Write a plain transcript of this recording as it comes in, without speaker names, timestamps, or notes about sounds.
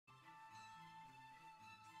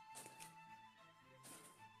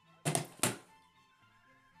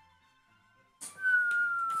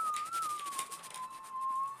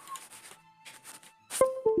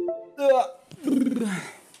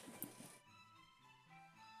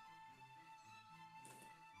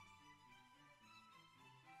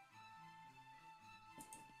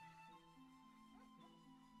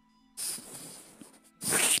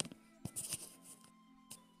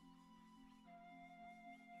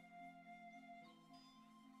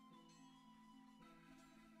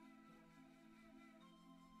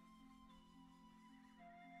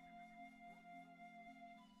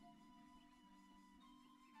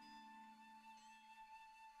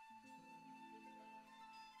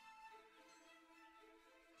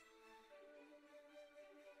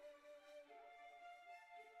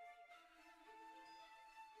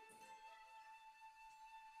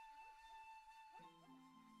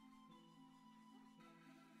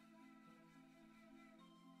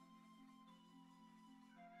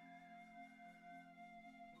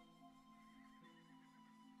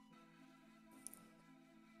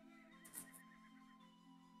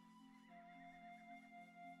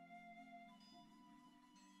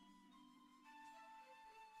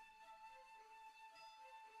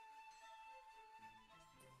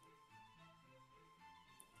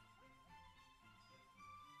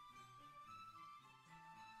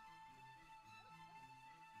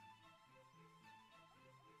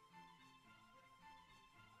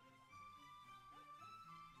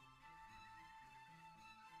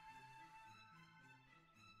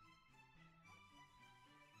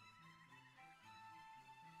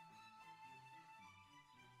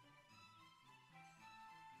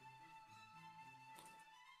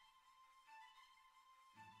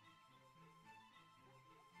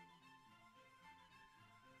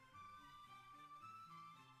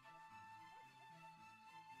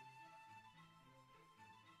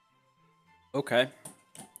Okay.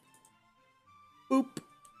 Boop.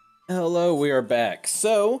 Hello, we are back.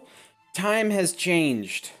 So, time has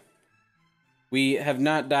changed. We have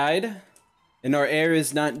not died, and our heir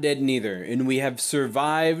is not dead neither, and we have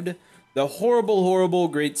survived the horrible, horrible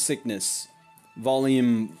Great Sickness.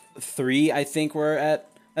 Volume 3, I think we're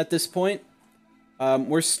at this point.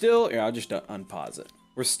 We're still... Here, I'll just unpause it.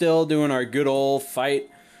 We're still doing our good old fight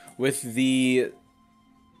with the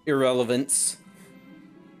irrelevance.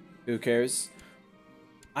 Who cares?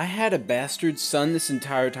 I had a bastard son this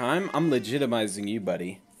entire time? I'm legitimizing you,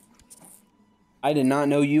 buddy. I did not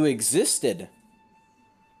know you existed.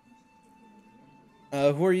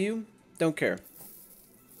 Who are you? Don't care.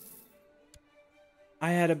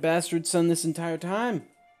 I had a bastard son this entire time.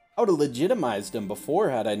 I would have legitimized him before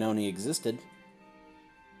had I known he existed.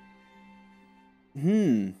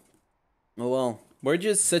 Oh well, we're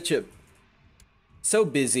just so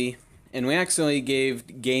busy, and we accidentally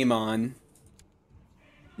gave Game On,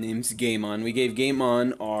 name's Game On, we gave Game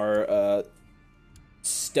On our,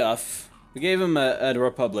 stuff. We gave him a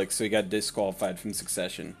Republic, so he got disqualified from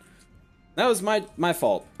Succession. That was my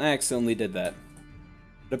fault. I accidentally did that.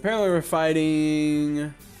 But apparently we're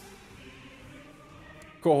fighting...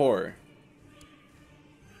 Kohor.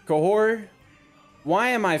 Kohor, why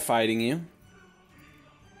am I fighting you?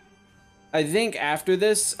 I think after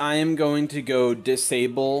this, I am going to go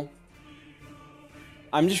disable...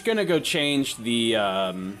 I'm just gonna go change the,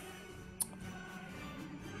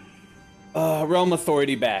 Realm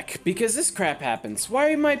Authority back, because this crap happens.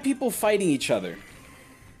 Why are my people fighting each other?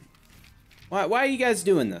 Why are you guys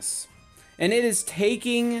doing this? And it is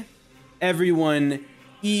taking everyone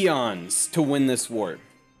eons to win this war.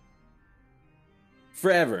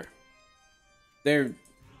 Forever.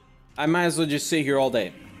 I might as well just sit here all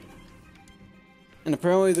day. And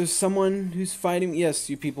apparently there's someone who's fighting. Yes,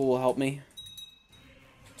 you people will help me.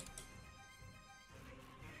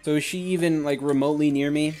 So is she even, like, remotely near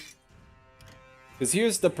me? Because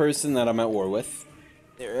here's the person that I'm at war with.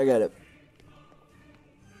 There, I got it.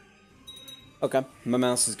 Okay, my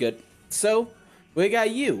mouse is good. So, we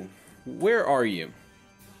got you. Where are you?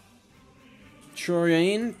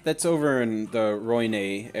 Choriane? That's over in the Roine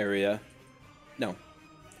area. No.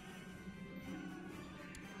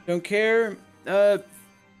 Don't care?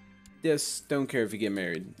 Yes, don't care if you get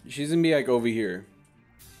married. She's gonna be, like, over here.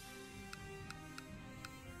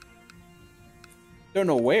 Don't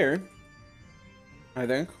know where, I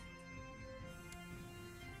think.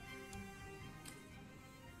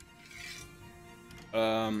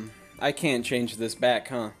 I can't change this back,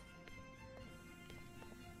 huh?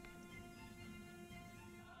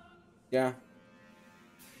 Yeah.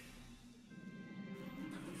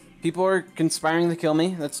 People are conspiring to kill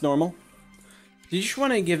me. That's normal. Do you just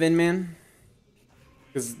want to give in, man?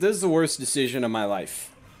 Because this is the worst decision of my life.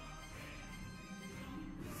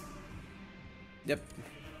 Yep.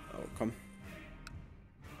 Oh, come.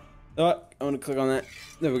 Oh, I want to click on that.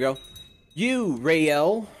 There we go. You,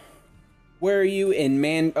 Rael. Where are you in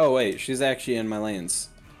man? Oh, wait. She's actually in my lands.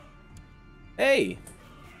 Hey.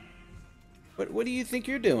 What do you think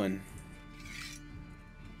you're doing?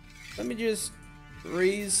 Let me just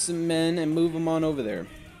raise some men and move them on over there.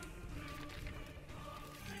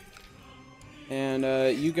 And,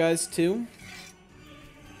 you guys too?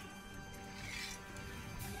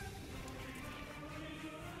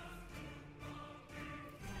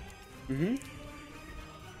 We'll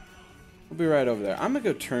be right over there. I'm gonna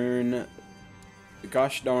go turn the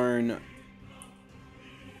gosh darn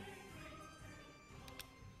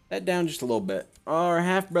that down just a little bit. Our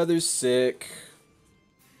half-brother's sick.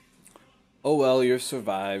 Oh well, you'll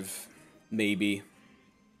survive. Maybe.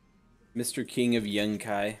 Mr. King of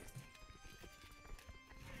Yunkai.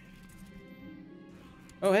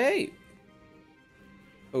 Oh, hey!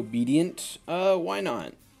 Obedient? Why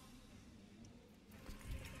not?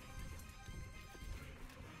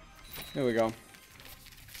 There we go.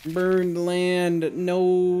 Burned land,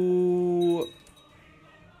 no...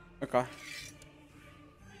 Okay.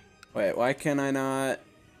 Wait, why can I not...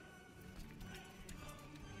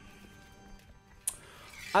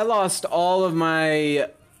 I lost all of my...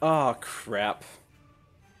 Oh, crap.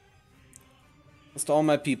 Lost all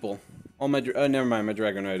my people. All my... Oh, never mind, my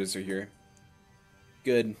Dragon Riders are here.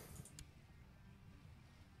 Good.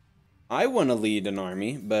 I want to lead an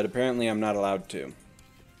army, but apparently I'm not allowed to.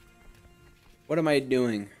 What am I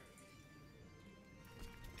doing?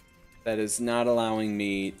 That is not allowing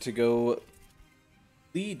me to go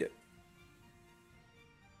lead.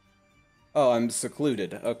 Oh, I'm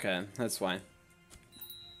secluded. Okay, that's why.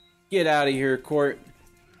 Get out of here, court.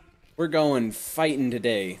 We're going fighting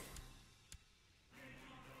today.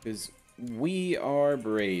 Because we are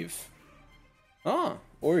brave. Ah,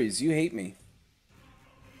 Oris, you hate me.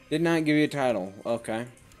 Did not give you a title. Okay.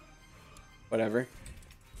 Whatever.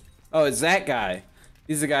 Oh, it's that guy.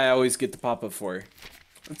 He's the guy I always get the pop-up for.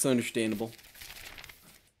 That's understandable.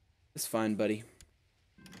 It's fine, buddy.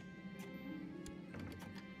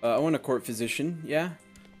 I want a court physician. Yeah.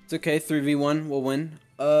 It's okay. 3v1. We'll win.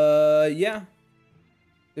 Yeah.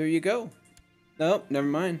 There you go. Nope, never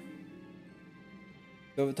mind.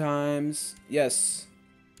 Go times. Yes.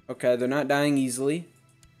 Okay, they're not dying easily.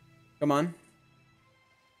 Come on.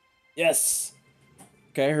 Yes.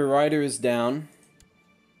 Okay, her rider is down,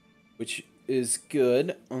 which is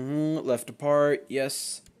good. Left apart.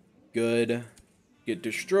 Yes. Good. Get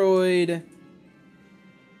destroyed.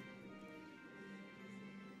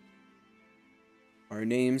 Our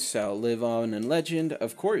names shall live on in legend,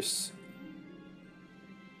 of course.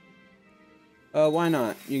 Why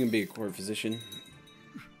not? You can be a court physician.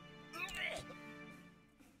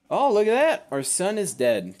 Oh, look at that! Our son is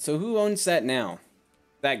dead. So who owns that now?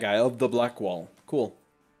 That guy of the black wall. Cool.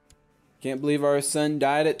 Can't believe our son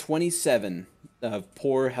died at 27 of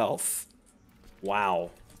poor health.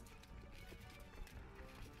 Wow.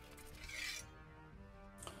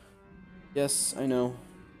 Yes, I know.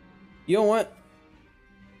 You know what?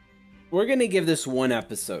 We're gonna give this one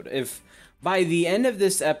episode. If by the end of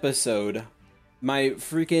this episode, my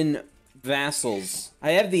freaking vassals,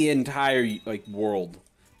 I have the entire, like, world.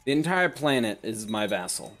 The entire planet is my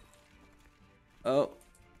vassal. Oh,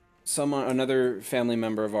 another family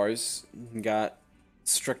member of ours got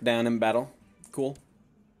struck down in battle. Cool.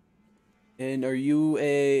 And are you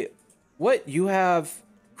a... What? You have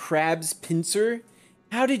Crab's Pincer?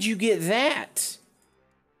 How did you get that?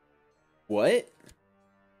 What?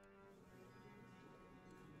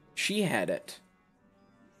 She had it.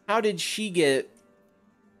 How did she get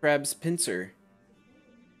Crab's Pincer?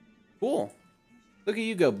 Cool. Look at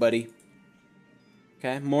you go, buddy.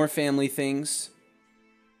 Okay, more family things.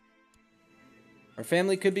 Our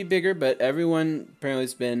family could be bigger, but everyone apparently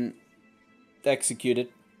has been executed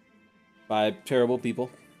by terrible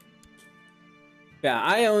people. Yeah,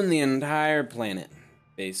 I own the entire planet,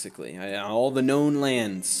 basically. All the known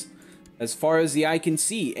lands, as far as the eye can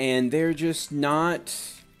see, and they're just not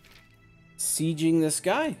sieging this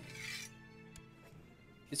guy.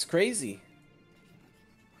 It's crazy.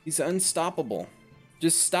 He's unstoppable.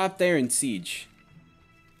 Just stop there and siege.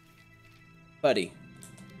 Buddy.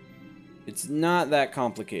 It's not that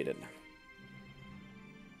complicated.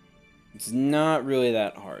 It's not really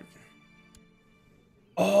that hard.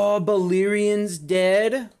 Oh, Balerian's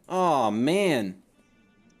dead? Oh, man.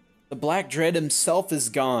 The Black Dread himself is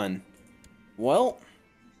gone. Well,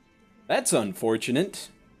 that's unfortunate.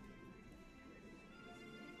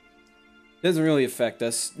 Doesn't really affect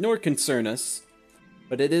us, nor concern us,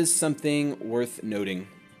 but it is something worth noting.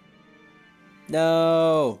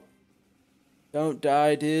 No! Don't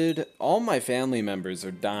die, dude. All my family members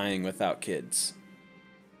are dying without kids.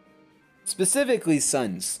 Specifically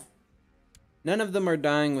sons. None of them are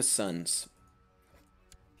dying with sons.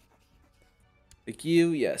 Like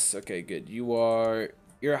you, yes. Okay, good. You're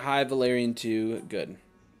a high Valerian too. Good.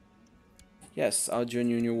 Yes, I'll join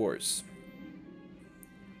you in your wars.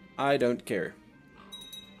 I don't care.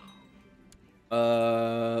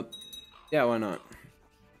 Yeah, why not?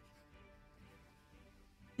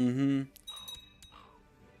 Mm-hmm.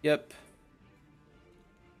 Yep.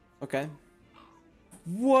 Okay.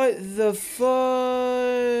 What the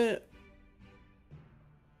fuck?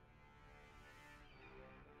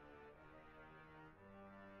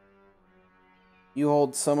 You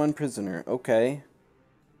hold someone prisoner. Okay.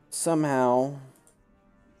 Somehow.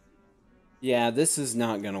 Yeah, this is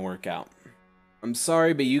not gonna work out. I'm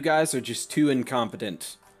sorry, but you guys are just too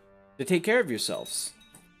incompetent to take care of yourselves.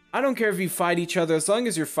 I don't care if you fight each other, as long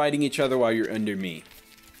as you're fighting each other while you're under me.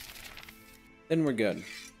 Then we're good.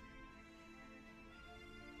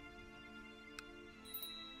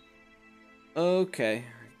 Okay.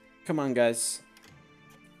 Come on, guys.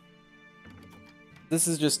 This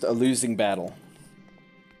is just a losing battle.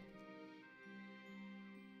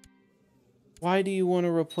 Why do you want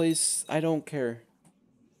to replace... I don't care.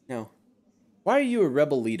 No. Why are you a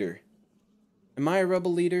rebel leader? Am I a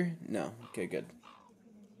rebel leader? No. Okay, good.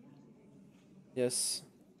 Yes.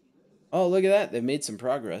 Oh, look at that. They've made some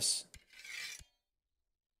progress.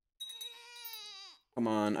 Come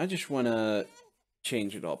on. I just want to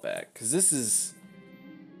change it all back. Because this is...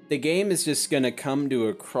 The game is just going to come to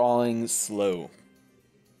a crawling slow.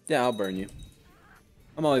 Yeah, I'll burn you.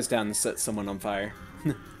 I'm always down to set someone on fire.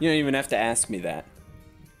 You don't even have to ask me that.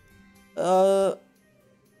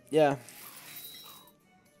 Yeah.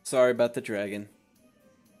 Sorry about the dragon.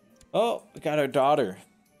 Oh, we got our daughter.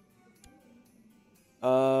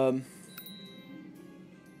 Why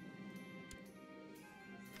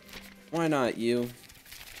not you?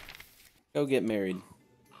 Go get married.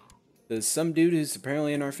 There's some dude who's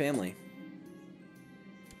apparently in our family.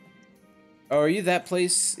 Oh, are you that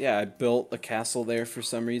place? Yeah, I built a castle there for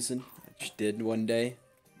some reason. I just did one day.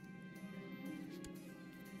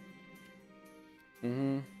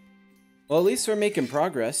 Well, at least we're making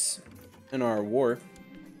progress in our war.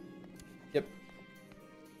 Yep.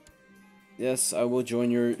 Yes, I will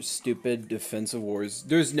join your stupid defensive wars.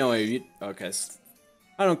 There's no way. Okay.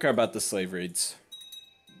 I don't care about the slave raids.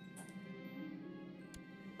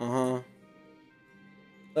 Uh-huh.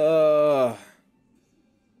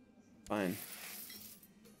 Fine.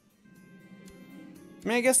 I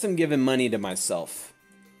mean, I guess I'm giving money to myself.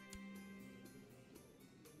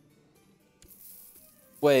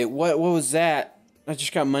 Wait, what was that? I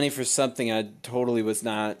just got money for something I totally was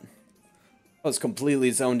not. I was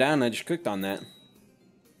completely zoned out and I just clicked on that.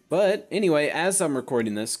 But anyway, as I'm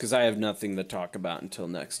recording this, because I have nothing to talk about until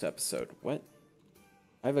next episode. What?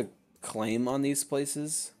 I have a claim on these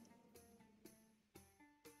places?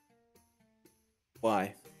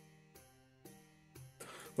 Why?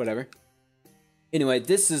 Whatever. Anyway,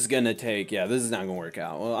 this is gonna take, yeah, this is not gonna work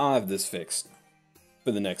out. Well, I'll have this fixed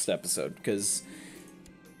for the next episode, because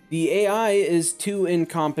the AI is too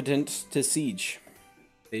incompetent to siege.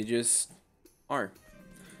 They just are.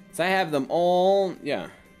 So I have them all, yeah.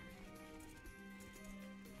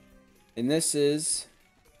 And this is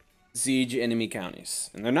siege enemy counties.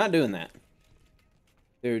 And they're not doing that.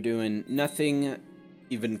 They're doing nothing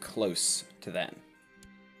even close to that.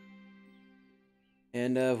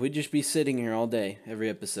 And we'd just be sitting here all day, every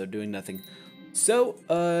episode, doing nothing. So,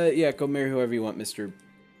 yeah, go marry whoever you want, Mr.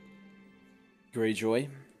 Greyjoy.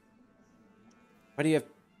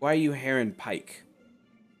 Why are you Heron Pike?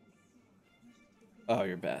 Oh,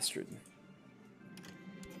 you're a bastard.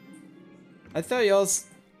 I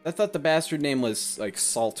thought the bastard name was, like,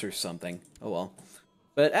 Salt or something. Oh, well.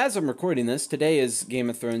 But as I'm recording this, today is Game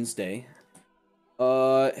of Thrones Day.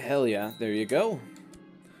 Hell yeah, there you go.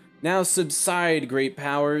 Now subside, great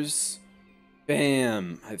powers.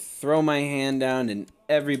 Bam. I throw my hand down and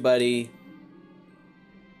everybody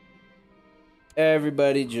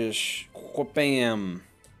just bam.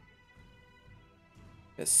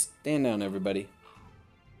 Just stand down, everybody.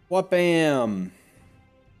 Bam.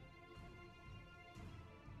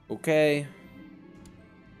 Okay.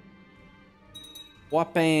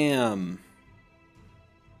 Bam.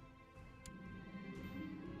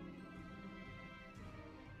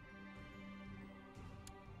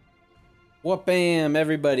 Bam,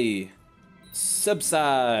 everybody.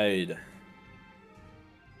 Subside.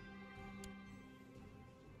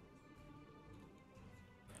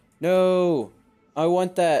 No. I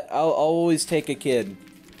want that. I'll always take a kid.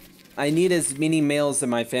 I need as many males in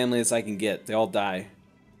my family as I can get. They all die.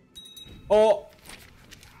 Oh!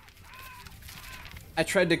 I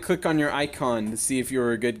tried to click on your icon to see if you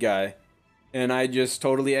were a good guy. And I just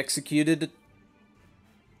totally executed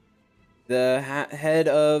the head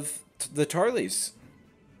of the Tarleys.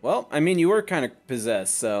 Well, I mean, you were kind of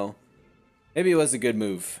possessed, so maybe it was a good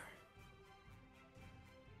move.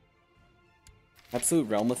 Absolute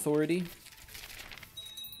Realm Authority?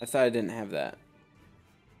 I thought I didn't have that.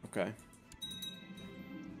 Okay.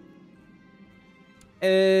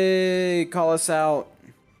 Hey, call us out.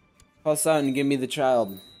 Call us out and give me the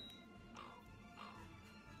child.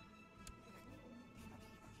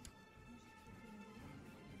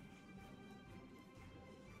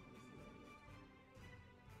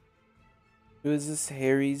 Who is this?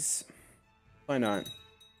 Harry's? Why not?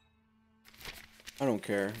 I don't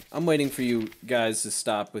care. I'm waiting for you guys to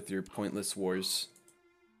stop with your pointless wars.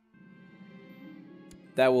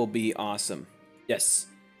 That will be awesome. Yes.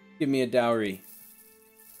 Give me a dowry.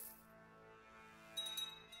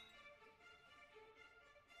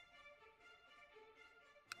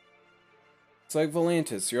 It's like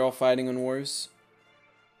Volantis. You're all fighting on wars.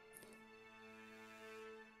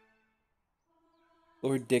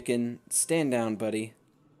 Lord Dickon, stand down, buddy.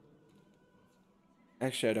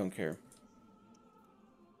 Actually, I don't care.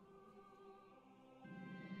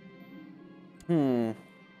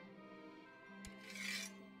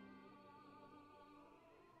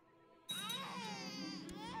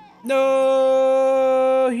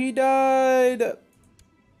 No, he died.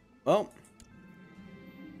 Well,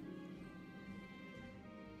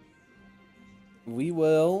 we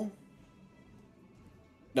will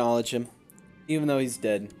acknowledge him, even though he's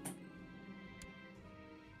dead.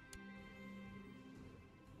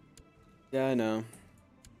 Yeah, I know.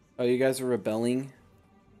 Oh, you guys are rebelling?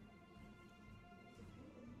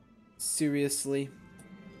 Seriously?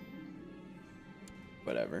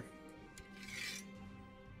 Whatever.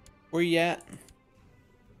 Where you at?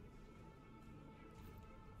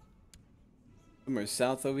 Somewhere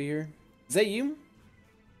south over here. Is that you?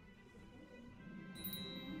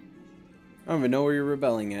 I don't even know where you're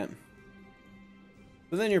rebelling at.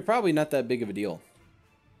 But then you're probably not that big of a deal.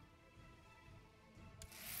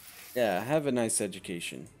 Yeah, have a nice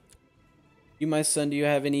education. You, my son, do you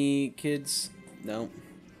have any kids? No.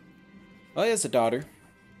 Oh, he has a daughter.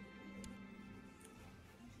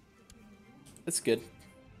 That's good.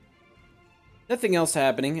 Nothing else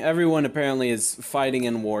happening. Everyone apparently is fighting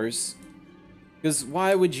in wars. Because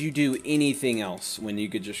why would you do anything else when you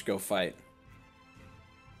could just go fight?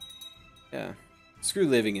 Yeah. Screw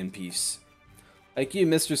living in peace. Like you,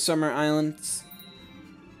 Mr. Summer Islands.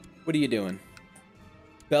 What are you doing?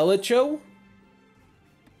 Bellacho?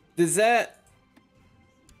 Is this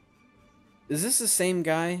the same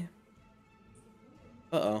guy?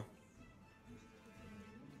 Uh-oh.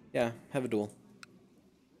 Yeah, have a duel.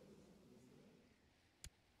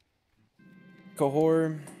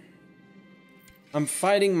 Cohor. I'm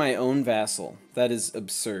fighting my own vassal. That is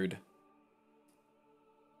absurd.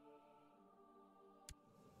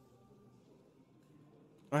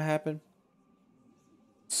 What happened?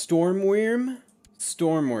 Stormworm?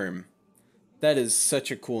 Stormworm. That is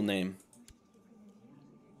such a cool name.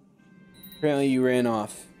 Apparently you ran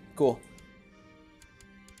off. Cool.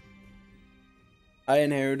 I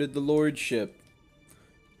inherited the lordship.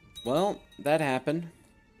 Well, that happened.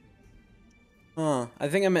 Huh. I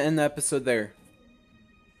think I'm gonna end the episode there.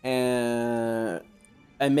 And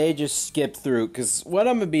I may just skip through, because what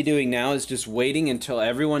I'm gonna be doing now is just waiting until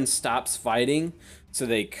everyone stops fighting so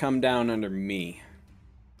they come down under me.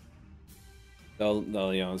 They'll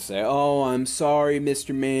you know, say, "Oh, I'm sorry,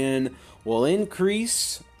 Mr. Man." We'll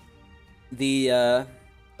increase the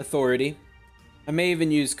authority. I may even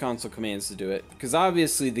use console commands to do it, because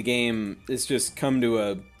obviously the game has just come to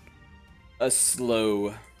a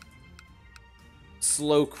slow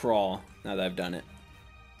crawl now that I've done it.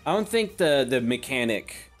 I don't think the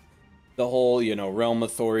mechanic, the whole, you know, realm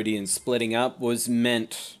authority and splitting up was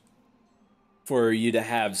meant for you to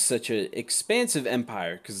have such an expansive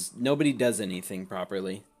empire, because nobody does anything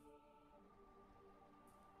properly.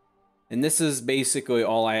 And this is basically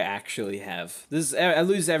all I actually have. This is, I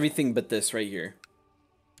lose everything but this right here.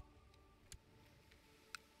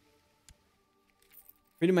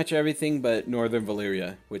 Pretty much everything but Northern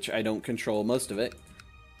Valyria, which I don't control most of it.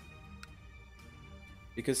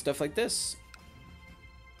 Because stuff like this.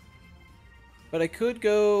 But I could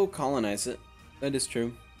go colonize it. That is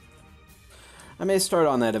true. I may start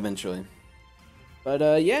on that eventually.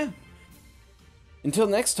 But yeah. Until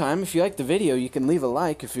next time, if you liked the video, you can leave a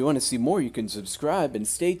like. If you want to see more, you can subscribe. And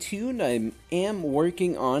stay tuned, I am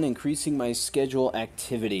working on increasing my schedule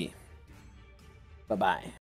activity. Bye-bye.